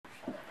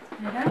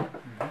Okay.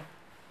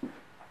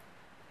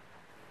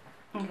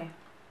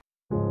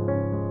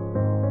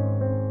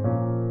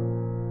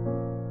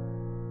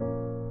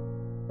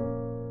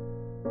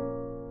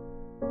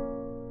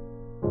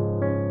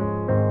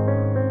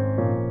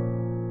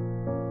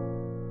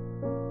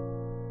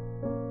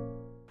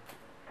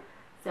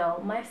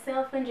 So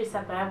myself and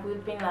Giuseppe,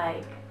 we've been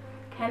like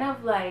kind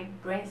of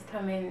like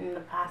brainstorming in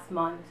the past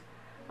month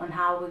on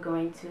how we're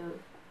going to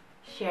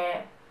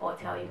share or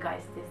tell you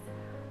guys this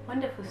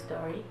wonderful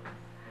story.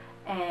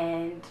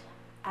 And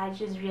I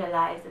just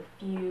realized a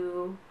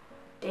few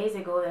days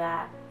ago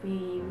that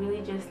we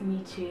really just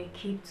need to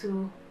keep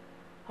to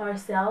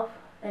ourselves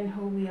and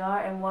who we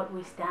are and what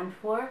we stand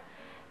for,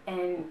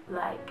 and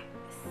like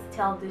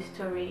tell this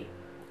story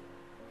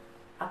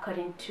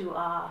according to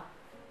our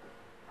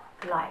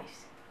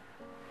lives.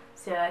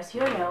 So as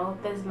you know,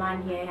 this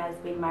man here has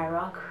been my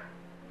rock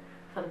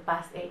for the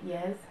past 8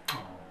 years.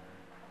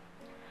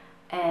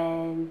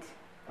 And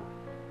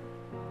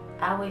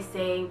I always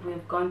say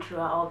we've gone through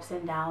our ups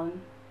and downs,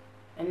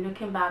 and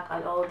looking back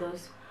at all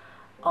those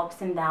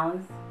ups and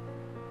downs,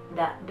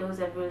 that those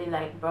have really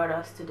like brought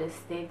us to the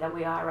state that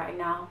we are right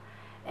now.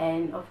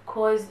 And of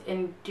course,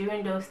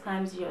 during those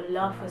times, your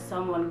love for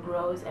someone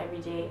grows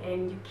every day,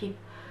 and you keep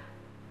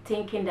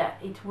thinking that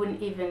it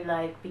wouldn't even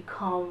like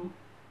become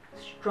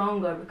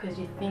stronger because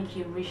you think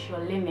you reach your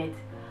limit,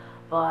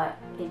 but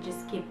it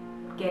just keep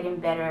getting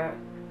better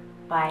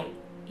by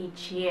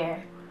each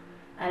year.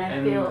 And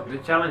I feel the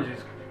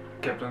challenges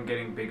kept on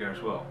getting bigger as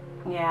well.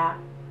 Yeah.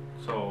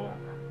 So,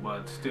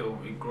 but still,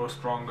 it grows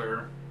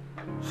stronger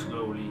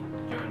slowly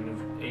during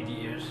the 8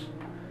 years.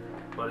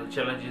 But the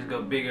challenges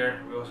got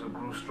bigger. We also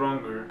grew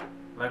stronger,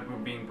 like we're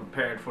being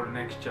prepared for the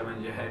next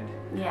challenge ahead.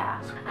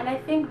 Yeah, and I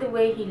think the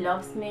way he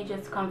loves me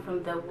just comes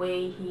from the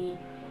way he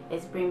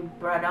is being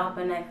brought up,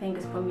 and I think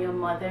it's from your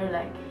mother.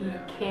 Like he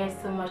cares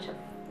so much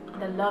of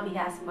the love he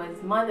has for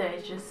his mother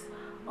is just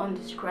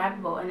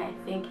undescribable, and I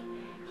think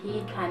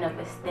he kind of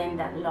extend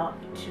that love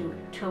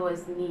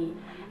towards me.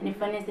 And the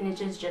funny thing is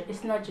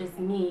it's not just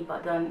me,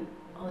 but then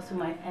also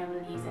my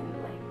families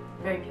and like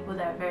very people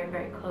that are very,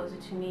 very close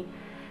to me.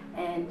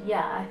 And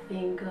yeah, I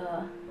think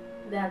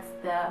that's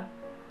the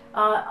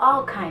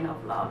all kind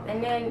of love.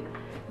 And then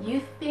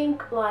you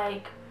think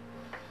like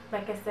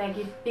I said,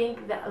 you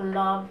think that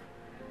love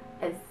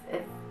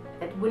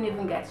it wouldn't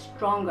even get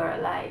stronger,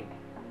 like,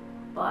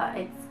 but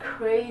it's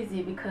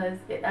crazy because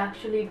it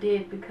actually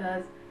did.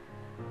 Because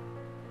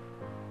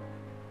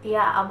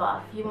yeah,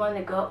 about a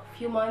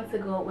few months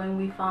ago when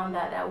we found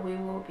out that we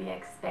will be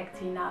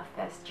expecting our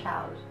first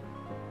child.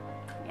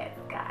 Yes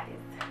guys,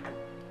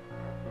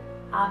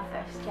 our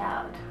first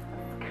child.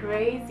 It's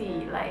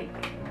crazy,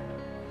 like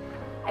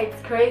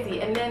it's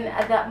crazy. And then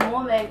at that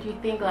moment you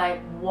think like,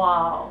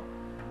 wow,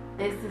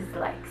 this is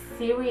like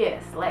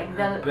serious, like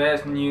the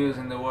best news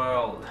in the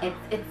world.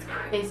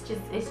 It's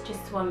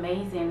just so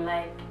amazing.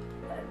 Like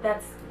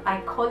that's,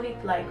 I call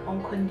it like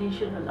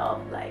unconditional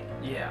love. Like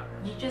yeah,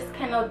 you just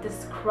cannot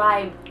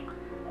describe,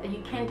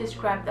 you can't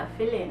describe that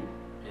feeling.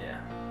 Yeah,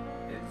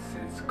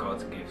 it's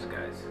God's gifts,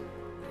 guys.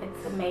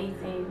 It's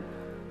amazing.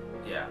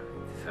 Yeah,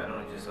 I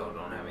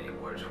don't have any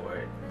words for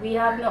it. We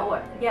have no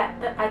words. Yeah,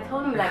 I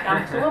told him like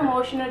I'm so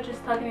emotional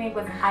just talking to him,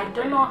 but I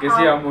don't know how. You can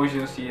see how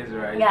emotional she is,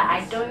 right? Yeah,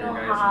 I don't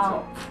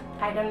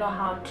know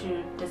how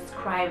to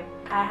describe.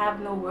 I have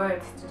no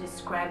words to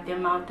describe the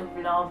amount of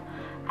love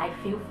I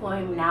feel for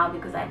him now,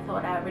 because I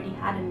thought I already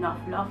had enough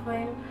love for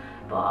him.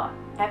 But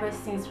ever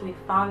since we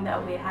found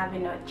that we're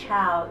having a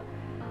child,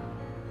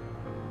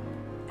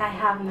 I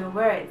have no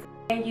words.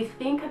 And you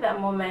think at that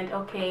moment,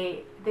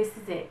 okay, this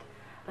is it.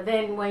 But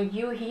then when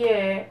you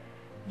hear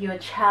your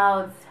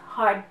child's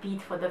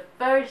heartbeat for the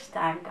first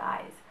time,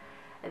 guys,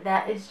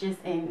 that is just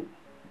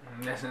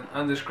that's an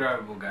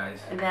undescribable,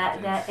 guys.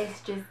 That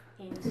is just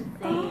insane.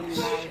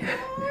 Like,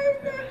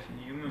 there's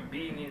a human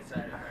being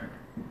inside of her.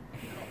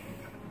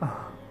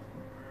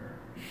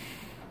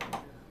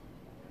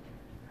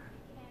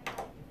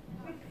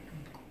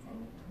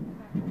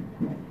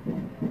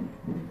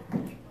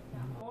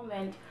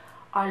 Moment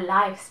our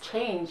lives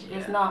change.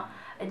 It's not,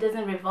 it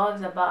doesn't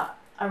revolve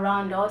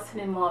around us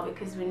anymore,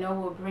 because we know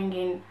we're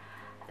bringing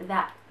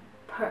that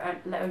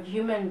like a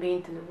human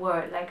being to the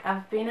world. Like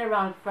I've been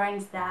around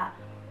friends that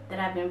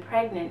have been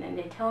pregnant, and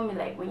they tell me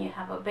like when you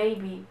have a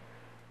baby,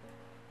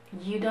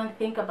 you don't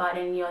think about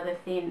any other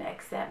thing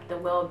except the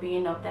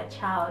well-being of that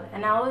child.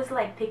 And I always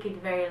like take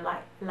it very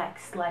like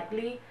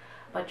slightly,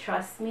 but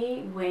trust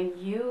me, when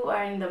you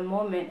are in the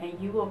moment and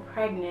you are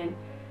pregnant,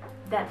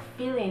 that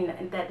feeling,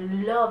 that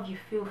love you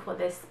feel for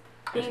this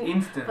thing,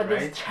 instant, for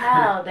this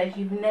child that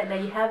you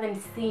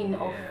haven't seen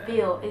or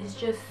feel, is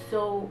just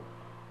so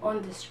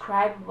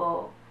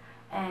undescribable.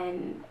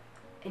 And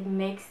it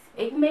makes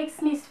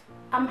me,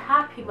 I'm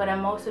happy, but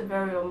I'm also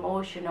very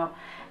emotional.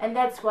 And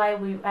that's why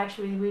we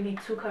actually really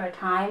took our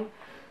time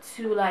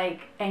to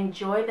like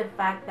enjoy the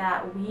fact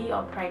that we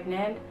are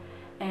pregnant,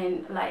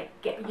 and like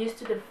get used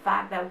to the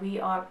fact that we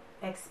are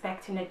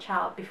expecting a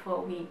child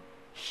before we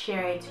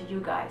share it to you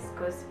guys,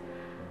 because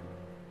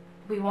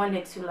we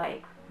wanted to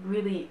like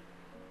really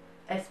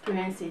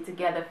experience it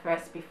together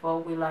first before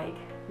we like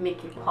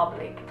make it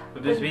public.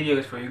 But this video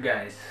is for you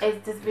guys.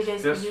 This video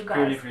is for you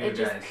guys. It's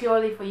just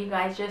purely for you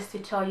guys, just to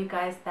tell you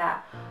guys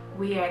that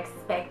we are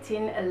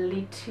expecting a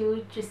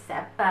little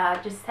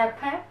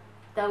Giuseppe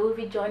that will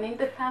be joining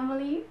the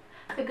family.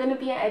 They're gonna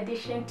be an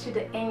addition to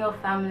the Engel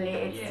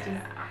family.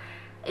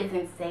 It's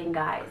insane,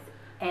 guys,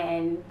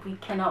 and we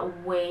cannot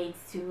wait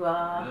to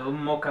little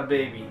Mocha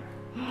baby.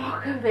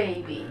 Mocha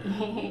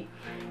baby.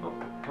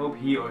 Hope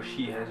he or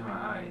she has my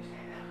eyes.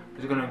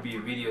 There's gonna be a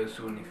video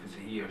soon if it's a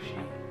he or she.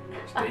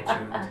 Stay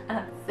tuned.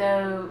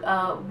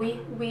 So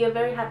we are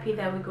very happy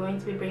that we're going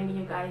to be bringing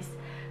you guys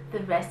the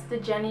rest of the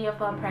journey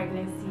of our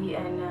pregnancy,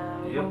 and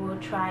we will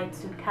try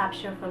to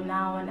capture from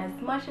now on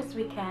as much as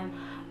we can,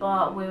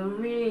 but we're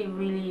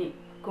really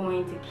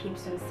going to keep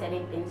some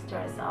certain things to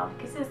ourselves,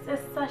 because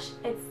it's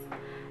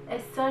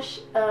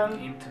such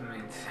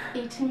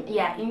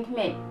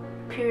intimate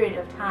period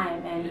of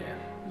time, and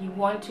you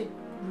want to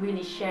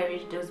really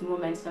cherish those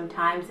moments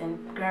sometimes, and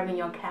grabbing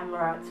your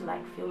camera to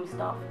like film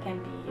stuff can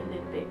be a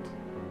little bit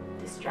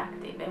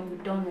distracting, and we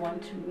don't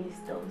want to miss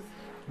those.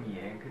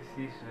 Yeah, because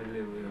she's a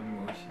little bit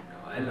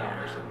emotional. I love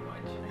her so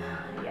much.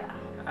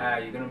 Yeah.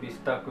 You're gonna be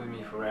stuck with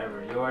me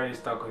forever. You're already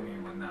stuck with me,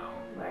 but now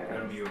you're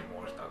gonna be even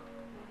more stuck.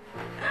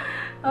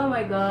 Oh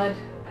my god,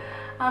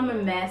 I'm a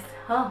mess.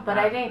 Oh, but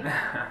I didn't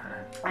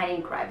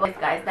cry. But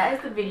guys, that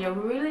is the video.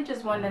 We really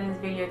just wanted this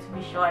video to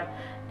be short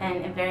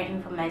and very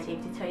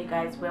informative, to tell you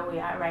guys where we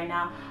are right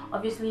now.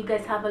 Obviously you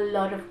guys have a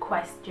lot of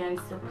questions,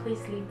 so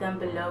please leave them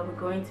below. We're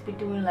going to be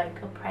doing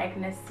like a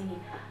pregnancy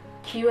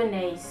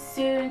Q&A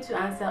soon to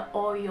answer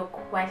all your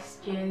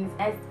questions.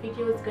 This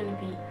video is going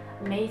to be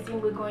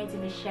amazing. We're going to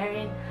be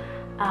sharing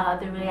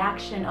the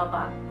reaction of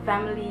our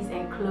families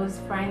and close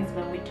friends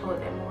when we told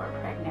them we were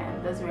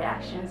pregnant. Those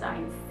reactions are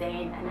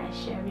insane, and I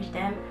cherish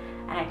them,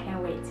 and I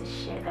can't wait to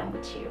share them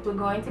with you. We're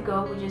going to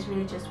go. We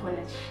really just want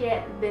to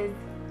share this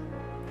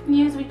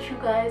news with you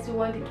guys. We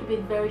want to keep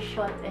it very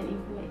short and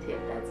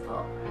informative, that's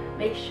all.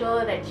 Make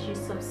sure that you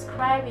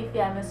subscribe if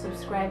you haven't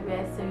subscribed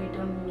yet, so you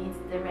don't miss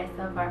the rest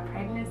of our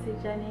pregnancy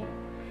journey.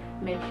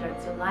 Make sure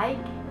to like,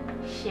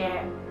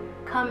 share,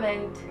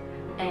 comment,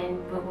 and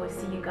we will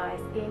see you guys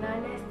in our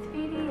next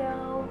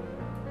video.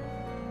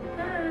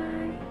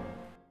 Bye.